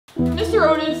Mr.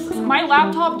 Otis, my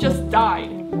laptop just died.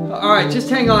 Alright, just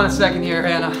hang on a second here,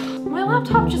 Hannah. My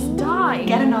laptop just died.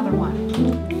 Get another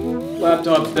one.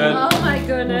 Laptop's dead. Oh my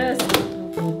goodness.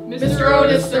 Mr.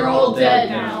 Otis, they're all dead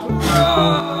now.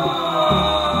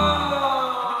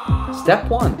 Step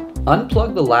 1.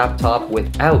 Unplug the laptop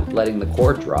without letting the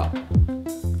cord drop.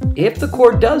 If the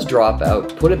cord does drop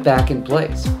out, put it back in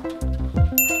place.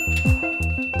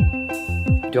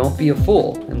 Don't be a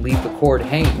fool and leave the cord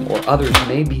hanging, or others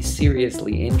may be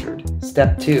seriously injured.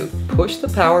 Step 2. Push the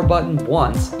power button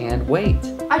once and wait.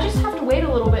 I just have to wait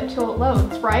a little bit till it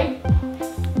loads, right?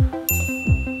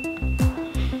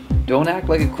 Don't act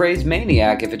like a crazed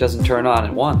maniac if it doesn't turn on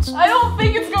at once. I don't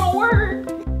think it's gonna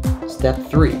work. Step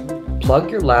 3. Plug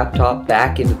your laptop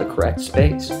back into the correct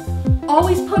space.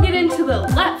 Always plug it into the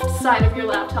left side of your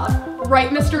laptop. Right,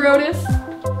 Mr. Otis?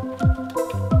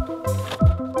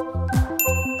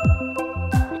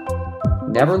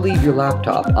 Never leave your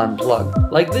laptop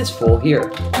unplugged, like this fool here.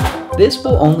 This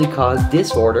will only cause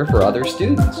disorder for other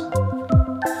students.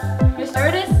 Mr.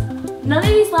 Otis, none of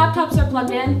these laptops are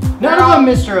plugged in. None of them,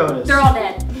 Mr. Otis. They're all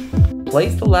dead.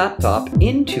 Place the laptop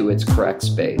into its correct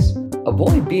space.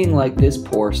 Avoid being like this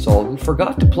poor soul who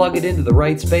forgot to plug it into the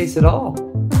right space at all.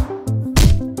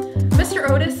 Mr.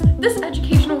 Otis, this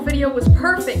educational video was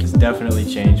perfect. It's definitely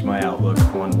changed my outlook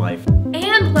on life.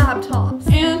 And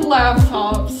laptops. And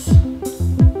laptops.